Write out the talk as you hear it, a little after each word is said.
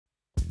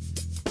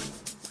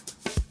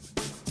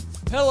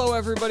Hello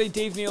everybody,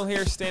 Dave Neal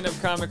here, stand-up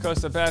comic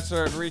host of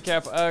Bachelor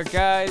recap.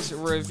 Guys,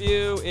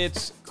 review,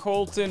 it's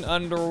Colton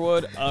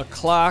Underwood,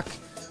 o'clock.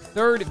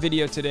 Third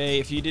video today.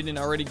 If you didn't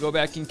already, go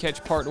back and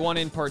catch part 1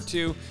 and part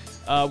 2.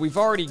 We've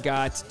already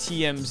got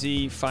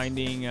TMZ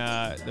finding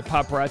the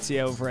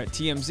paparazzi over at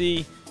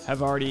TMZ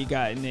have already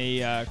gotten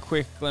a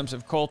quick glimpse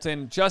of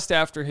Colton just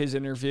after his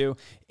interview,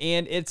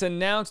 and it's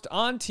announced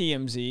on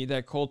TMZ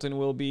that Colton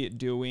will be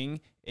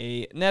doing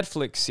a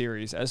Netflix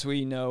series. As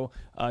we know,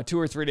 2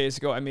 or 3 days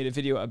ago, I made a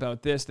video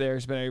about this.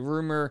 There's been a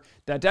rumor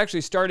that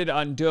actually started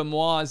on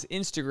Demois'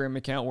 Instagram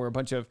account where a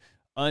bunch of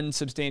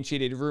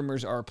unsubstantiated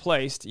rumors are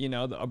placed. You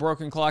know, a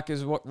broken clock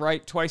is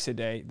right twice a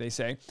day, they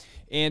say.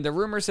 And the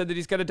rumor said that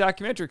he's got a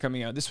documentary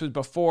coming out. This was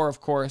before, of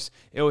course,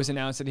 it was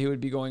announced that he would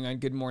be going on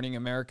Good Morning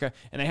America.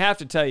 And I have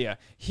to tell you,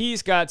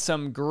 he's got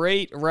some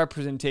great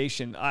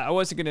representation. I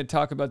wasn't going to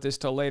talk about this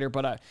till later,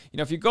 but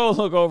if you go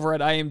look over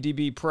at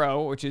IMDb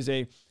Pro, which is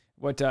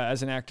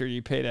as an actor you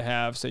pay to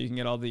have, so you can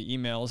get all the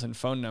emails and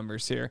phone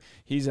numbers here.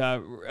 He's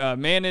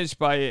managed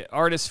by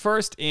Artists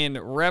First and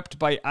repped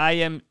by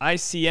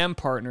ICM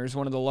Partners,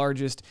 one of the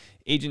largest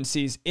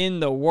agencies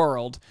in the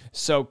world.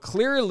 So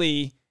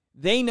clearly,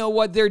 they know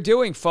what they're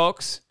doing,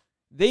 folks.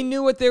 They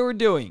knew what they were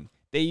doing.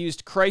 They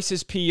used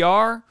crisis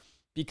PR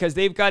because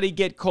they've got to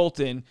get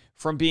Colton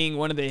from being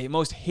one of the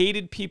most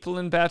hated people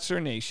in Bachelor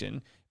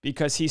Nation,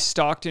 because he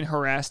stalked and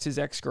harassed his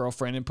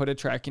ex-girlfriend and put a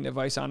tracking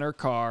device on her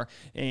car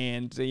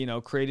and,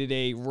 created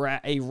a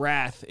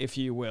wrath, if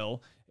you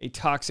will, a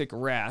toxic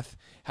wrath.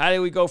 How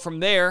do we go from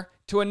there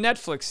to a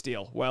Netflix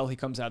deal? Well, he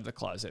comes out of the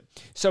closet.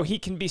 So he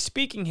can be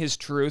speaking his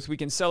truth. We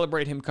can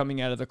celebrate him coming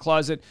out of the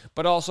closet,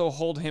 but also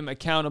hold him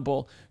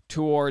accountable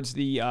towards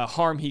the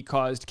harm he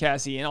caused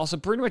Cassie, and also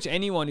pretty much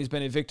anyone who's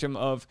been a victim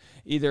of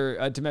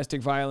either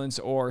domestic violence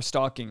or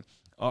stalking,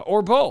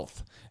 or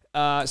both.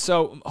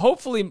 So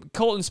hopefully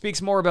Colton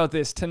speaks more about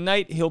this.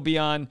 Tonight he'll be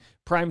on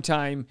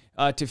primetime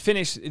to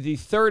finish the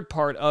third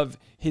part of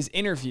his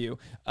interview.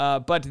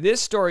 But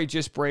this story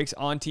just breaks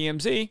on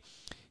TMZ.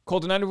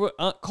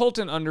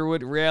 Colton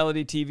Underwood,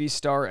 reality TV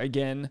star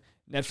again,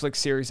 Netflix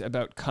series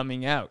about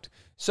coming out.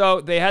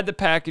 So they had the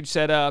package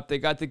set up. They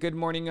got the Good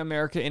Morning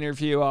America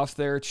interview off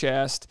their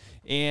chest,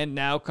 and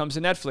now comes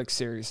a Netflix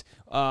series.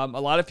 A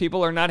lot of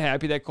people are not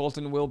happy that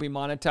Colton will be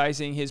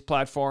monetizing his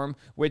platform,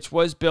 which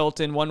was built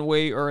in one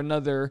way or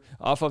another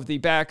off of the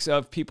backs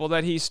of people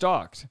that he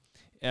stalked,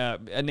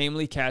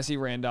 namely Cassie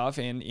Randolph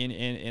and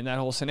in that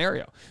whole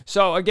scenario.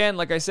 So again,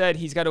 like I said,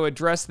 he's got to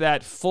address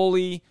that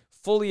fully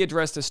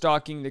address the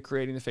stalking, the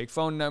creating the fake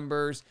phone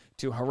numbers,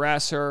 to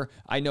harass her,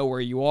 I know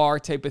where you are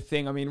type of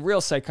thing. I mean,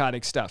 real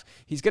psychotic stuff.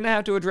 He's going to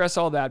have to address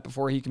all that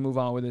before he can move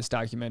on with this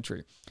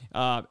documentary.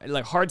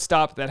 Like hard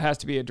stop, that has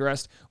to be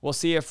addressed. We'll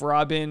see if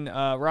Robin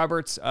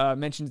Roberts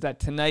mentions that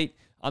tonight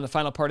on the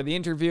final part of the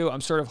interview. I'm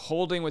sort of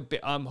holding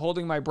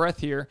my breath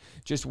here,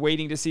 just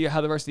waiting to see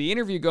how the rest of the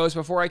interview goes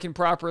before I can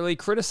properly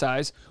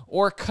criticize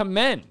or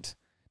commend.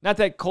 Not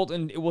that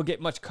Colton will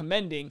get much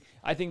commending.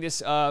 I think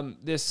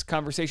this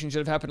conversation should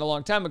have happened a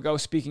long time ago,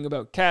 speaking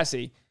about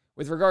Cassie.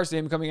 With regards to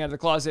him coming out of the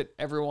closet,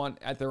 everyone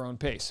at their own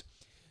pace.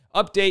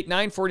 Update,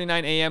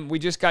 9:49 a.m. We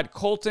just got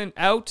Colton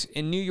out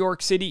in New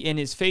York City, and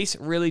his face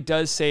really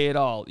does say it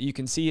all. You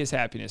can see his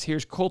happiness.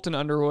 Here's Colton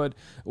Underwood,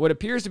 what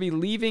appears to be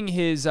leaving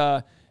his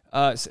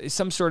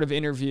some sort of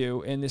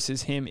interview, and this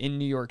is him in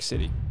New York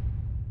City.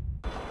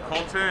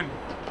 Colton,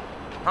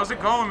 how's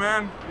it going,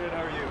 man? Good,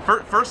 how are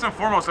you? First and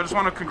foremost, I just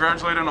want to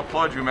congratulate and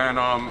applaud you, man.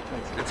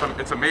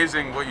 It's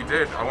amazing what you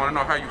did. I want to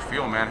know how you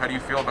feel, man. How do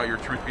you feel about your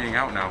truth being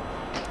out now?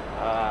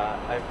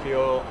 I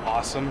feel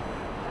awesome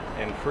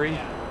and free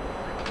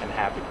and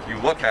happy. You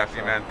look happy,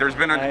 man. There's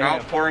been an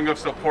outpouring of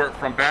support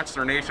from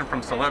Bachelor Nation,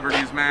 from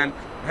celebrities, man.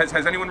 Has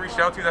anyone reached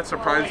out to you that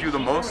surprised you the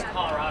most?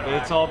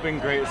 It's all been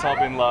great. It's all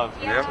been love.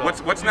 Yeah.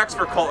 What's next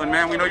for Colton,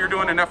 man? We know you're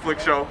doing a Netflix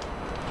show.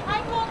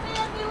 Hi,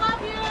 Colton. We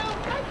love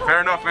you.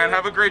 Fair enough, man.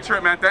 Have a great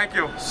trip, man. Thank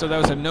you. So that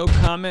was a no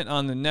comment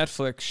on the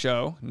Netflix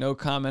show. No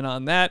comment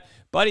on that.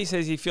 But he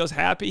says he feels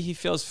happy. He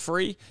feels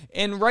free.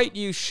 And right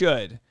you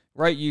should.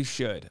 Right, you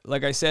should.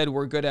 Like I said,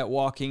 we're good at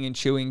walking and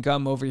chewing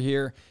gum over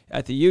here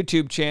at the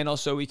YouTube channel,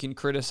 so we can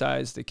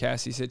criticize the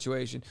Cassie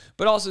situation,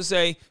 but also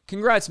say,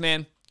 congrats,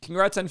 man.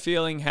 Congrats on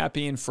feeling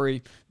happy and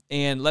free.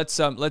 And let's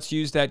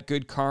use that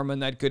good karma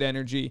and that good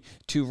energy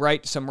to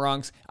right some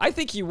wrongs. I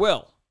think he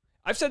will.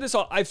 I've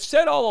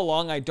said all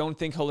along, I don't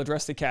think he'll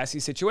address the Cassie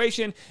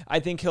situation. I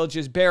think he'll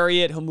just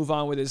bury it. He'll move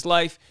on with his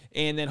life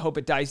and then hope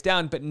it dies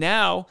down. But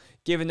now,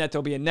 given that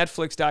there'll be a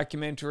Netflix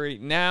documentary,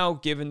 now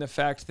given the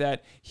fact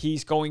that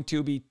he's going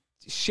to be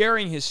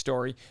sharing his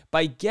story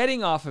by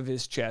getting off of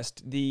his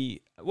chest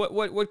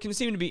what can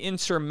seem to be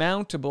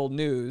insurmountable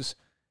news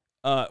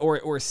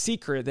or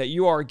secret that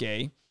you are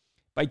gay,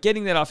 by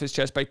getting that off his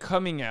chest, by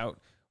coming out,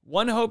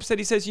 one hopes that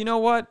he says, you know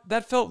what,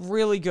 that felt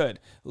really good.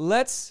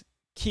 Let's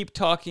keep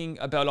talking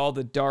about all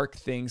the dark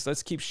things.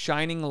 Let's keep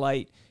shining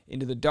light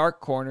into the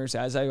dark corners.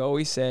 As I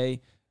always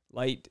say,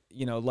 light,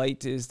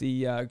 light is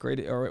the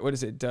greatest, or what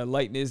is it?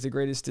 Light is the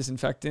greatest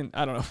disinfectant.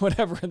 I don't know,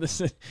 whatever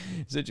the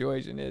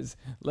situation is.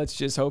 Let's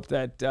just hope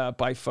that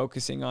by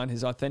focusing on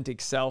his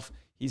authentic self,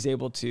 he's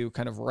able to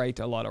kind of right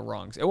a lot of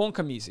wrongs. It won't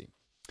come easy.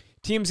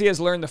 TMZ has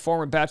learned the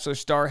former Bachelor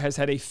star has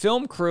had a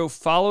film crew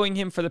following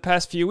him for the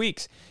past few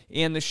weeks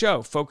and the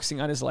show,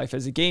 focusing on his life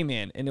as a gay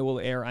man, and it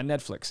will air on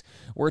Netflix.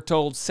 We're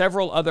told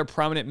several other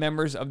prominent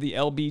members of the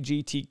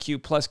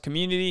LGBTQ plus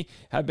community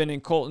have been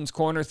in Colton's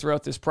corner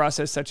throughout this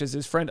process, such as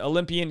his friend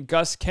Olympian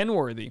Gus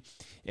Kenworthy,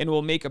 and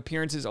will make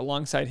appearances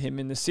alongside him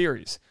in the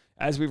series.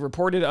 As we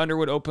reported,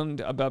 Underwood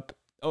opened up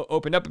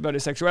about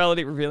his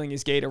sexuality, revealing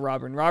he's gay to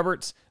Robin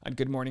Roberts on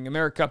Good Morning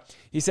America.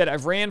 He said,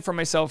 "I've ran from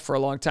myself for a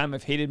long time.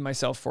 I've hated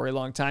myself for a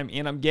long time,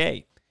 and I'm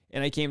gay.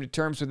 And I came to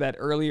terms with that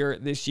earlier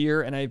this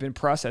year, and I've been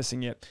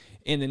processing it.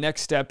 And the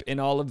next step in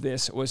all of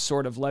this was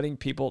sort of letting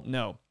people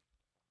know."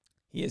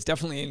 He is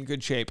definitely in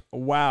good shape.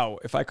 Wow,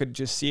 if I could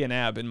just see an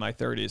ab in my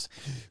 30s.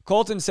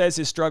 Colton says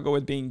his struggle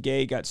with being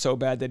gay got so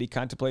bad that he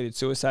contemplated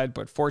suicide,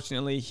 but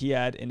fortunately he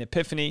had an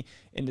epiphany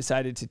and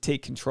decided to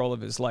take control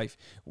of his life.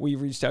 We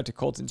reached out to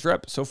Colton's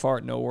rep. So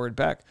far, no word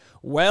back.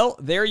 Well,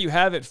 there you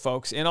have it,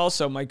 folks. And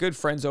also, my good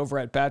friends over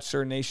at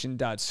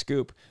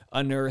BachelorNation.scoop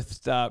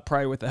unearthed,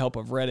 probably with the help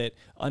of Reddit,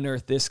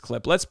 unearthed this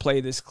clip. Let's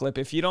play this clip.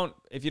 If you don't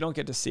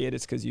get to see it,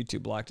 it's because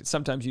YouTube blocked it.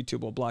 Sometimes YouTube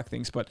will block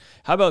things. But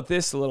how about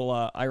this little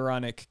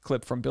ironic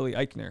clip from Billy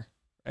Eichner?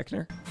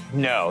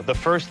 No, the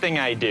first thing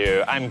I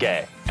do, I'm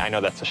gay. I know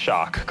that's a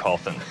shock,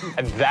 Colton.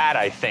 And that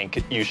I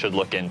think you should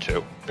look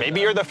into.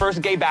 Maybe you're the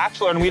first gay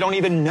bachelor and we don't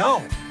even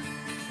know.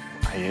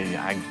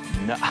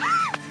 No.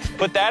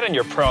 Put that in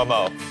your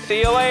promo.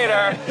 See you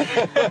later.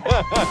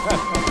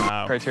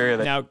 Wow. Criteria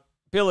that Now,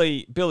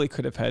 Billy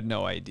could have had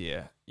no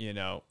idea, in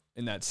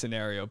that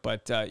scenario.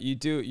 But you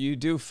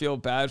do feel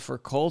bad for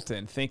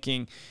Colton,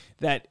 thinking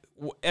that.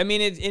 I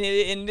mean, it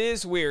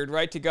is weird,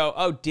 right? To go,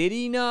 oh, did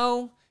he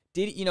know?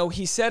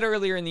 He said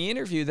earlier in the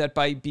interview that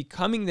by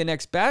becoming the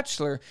next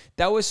Bachelor,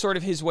 that was sort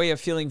of his way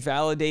of feeling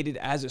validated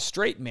as a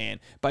straight man,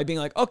 by being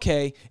like,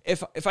 okay,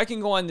 if I can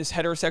go on this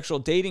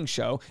heterosexual dating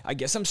show, I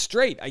guess I'm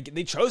straight.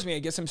 They chose me, I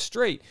guess I'm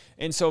straight.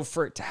 And so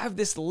for it to have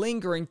this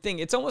lingering thing,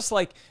 it's almost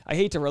like, I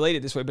hate to relate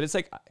it this way, but it's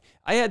like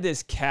I had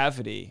this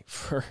cavity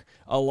for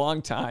a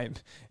long time.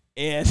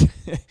 And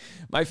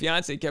my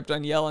fiance kept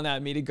on yelling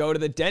at me to go to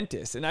the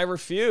dentist, and I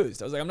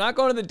refused. I was like, I'm not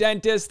going to the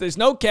dentist. There's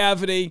no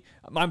cavity.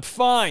 I'm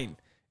fine.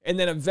 And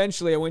then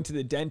eventually I went to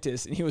the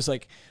dentist, and he was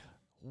like,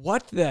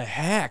 "What the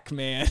heck,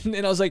 man?"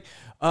 And I was like,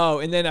 "Oh."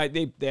 And then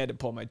they had to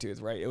pull my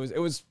tooth. Right? It was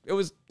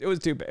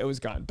too bad. It was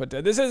gone. But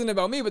this isn't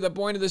about me. But the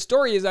point of the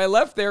story is, I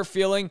left there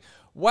feeling,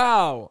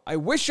 wow, I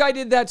wish I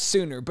did that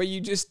sooner. But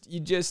you just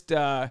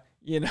don't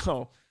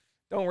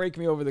rake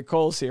me over the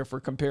coals here for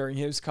comparing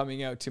his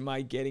coming out to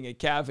my getting a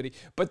cavity.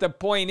 But the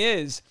point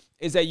is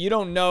that you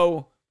don't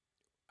know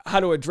how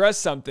to address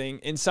something,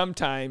 and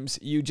sometimes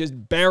you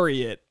just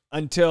bury it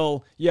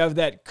until you have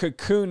that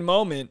cocoon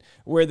moment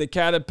where the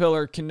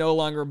caterpillar can no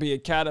longer be a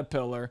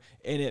caterpillar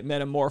and it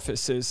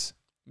metamorphosizes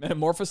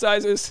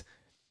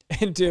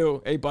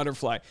into a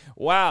butterfly.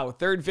 Wow,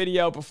 third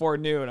video before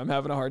noon. I'm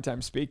having a hard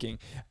time speaking.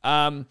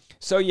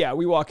 So yeah,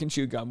 we walk and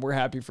chew gum. We're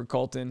happy for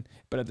Colton,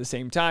 but at the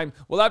same time,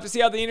 we'll have to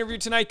see how the interview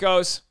tonight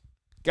goes.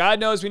 God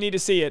knows we need to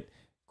see it.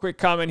 Quick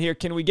comment here.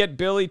 Can we get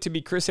Billy to be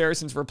Chris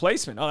Harrison's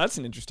replacement? Oh, that's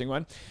an interesting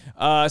one.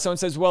 Someone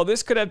says, well,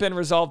 this could have been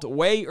resolved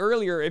way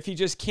earlier if he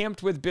just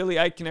camped with Billy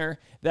Eichner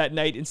that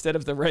night instead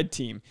of the red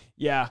team.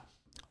 Yeah.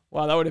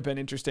 Wow, that would have been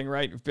interesting,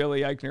 right? If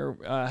Billy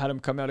Eichner had him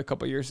come out a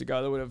couple years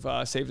ago, that would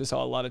have saved us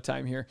all a lot of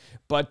time here.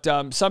 But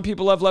some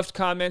people have left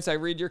comments. I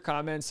read your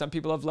comments. Some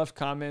people have left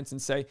comments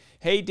and say,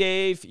 hey,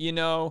 Dave,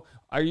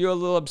 are you a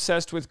little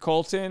obsessed with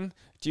Colton?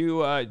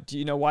 Do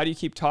you know, why do you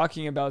keep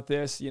talking about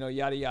this?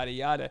 Yada, yada,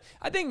 yada.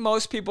 I think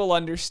most people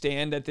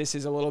understand that this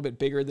is a little bit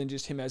bigger than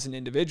just him as an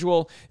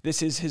individual.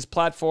 This is his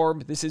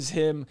platform. This is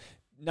him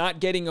not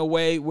getting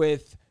away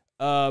with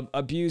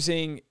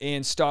abusing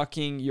and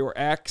stalking your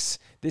ex.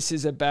 This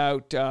is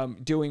about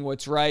doing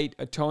what's right,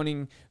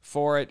 atoning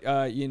for it,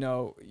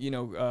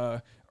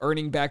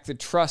 earning back the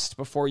trust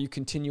before you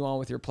continue on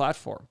with your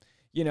platform.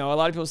 A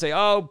lot of people say,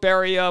 oh,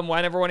 bury him.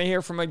 I never want to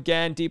hear from him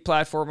again.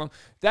 Deplatform him.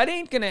 That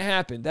ain't going to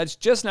happen. That's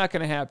just not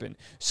going to happen.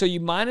 So you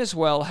might as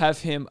well have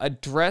him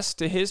address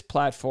to his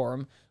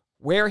platform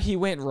where he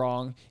went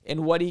wrong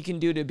and what he can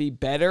do to be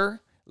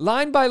better,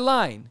 line by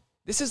line.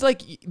 This is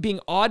like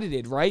being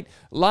audited, right?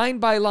 Line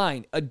by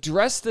line.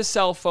 Address the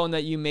cell phone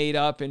that you made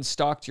up and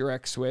stalked your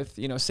ex with,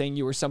 saying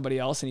you were somebody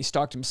else and he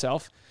stalked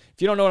himself.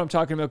 If you don't know what I'm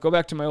talking about, go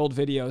back to my old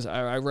videos.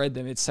 I read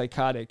them. It's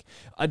psychotic.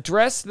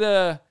 Address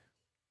the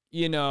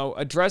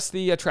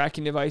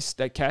tracking device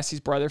that Cassie's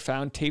brother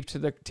found taped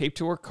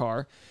to her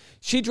car.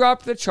 She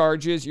dropped the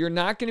charges. You're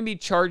not going to be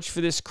charged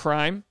for this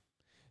crime,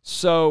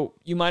 so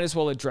you might as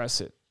well address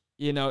it.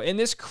 And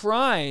this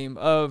crime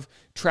of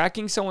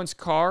tracking someone's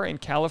car in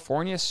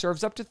California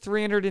serves up to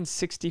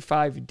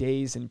 365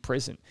 days in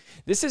prison.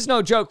 This is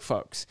no joke,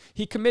 folks.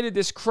 He committed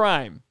this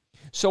crime.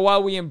 So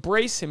while we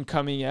embrace him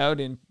coming out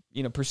and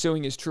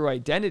pursuing his true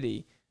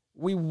identity,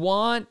 we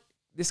want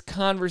this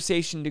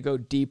conversation to go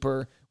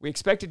deeper. We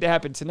expect it to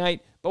happen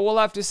tonight, but we'll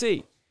have to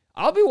see.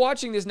 I'll be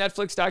watching this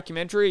Netflix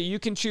documentary. You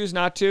can choose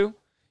not to.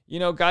 You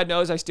know, God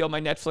knows I steal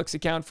my Netflix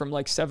account from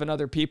like 7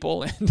 other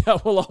people, and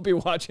we'll all be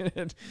watching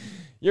it.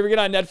 You ever get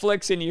on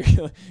Netflix and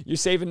you're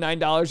saving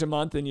 $9 a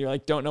month, and you're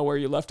like, don't know where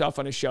you left off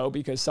on a show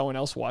because someone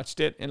else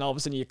watched it, and all of a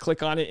sudden you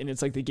click on it, and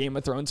it's like the Game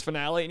of Thrones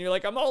finale, and you're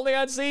like, I'm only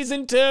on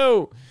season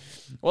 2.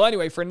 Well,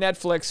 anyway, for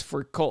Netflix,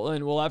 for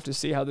Colton, we'll have to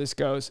see how this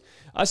goes.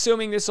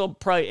 Assuming this will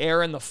probably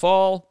air in the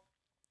fall.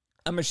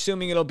 I'm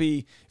assuming it'll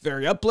be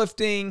very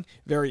uplifting,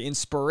 very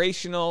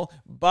inspirational,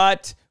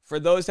 but for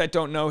those that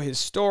don't know his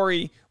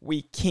story,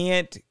 we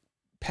can't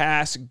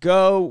pass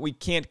go. We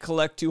can't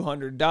collect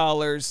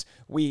 $200.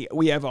 We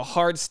have a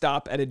hard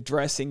stop at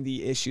addressing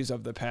the issues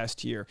of the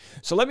past year.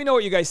 So let me know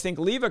what you guys think.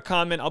 Leave a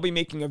comment. I'll be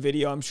making a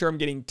video. I'm sure I'm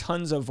getting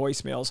tons of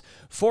voicemails.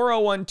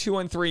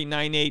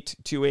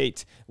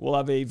 401-213-9828. We'll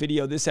have a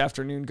video this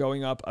afternoon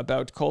going up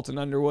about Colton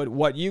Underwood.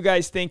 What you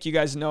guys think. You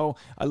guys know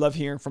I love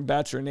hearing from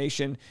Bachelor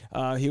Nation.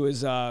 He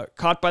was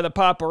caught by the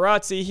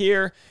paparazzi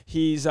here.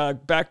 He's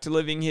back to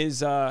living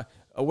his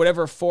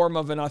whatever form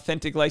of an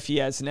authentic life he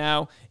has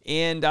now.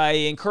 And I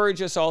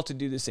encourage us all to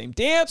do the same.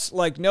 Dance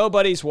like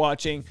nobody's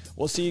watching.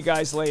 We'll see you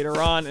guys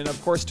later on. And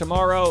of course,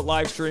 tomorrow,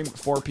 live stream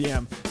 4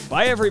 p.m.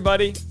 Bye,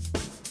 everybody.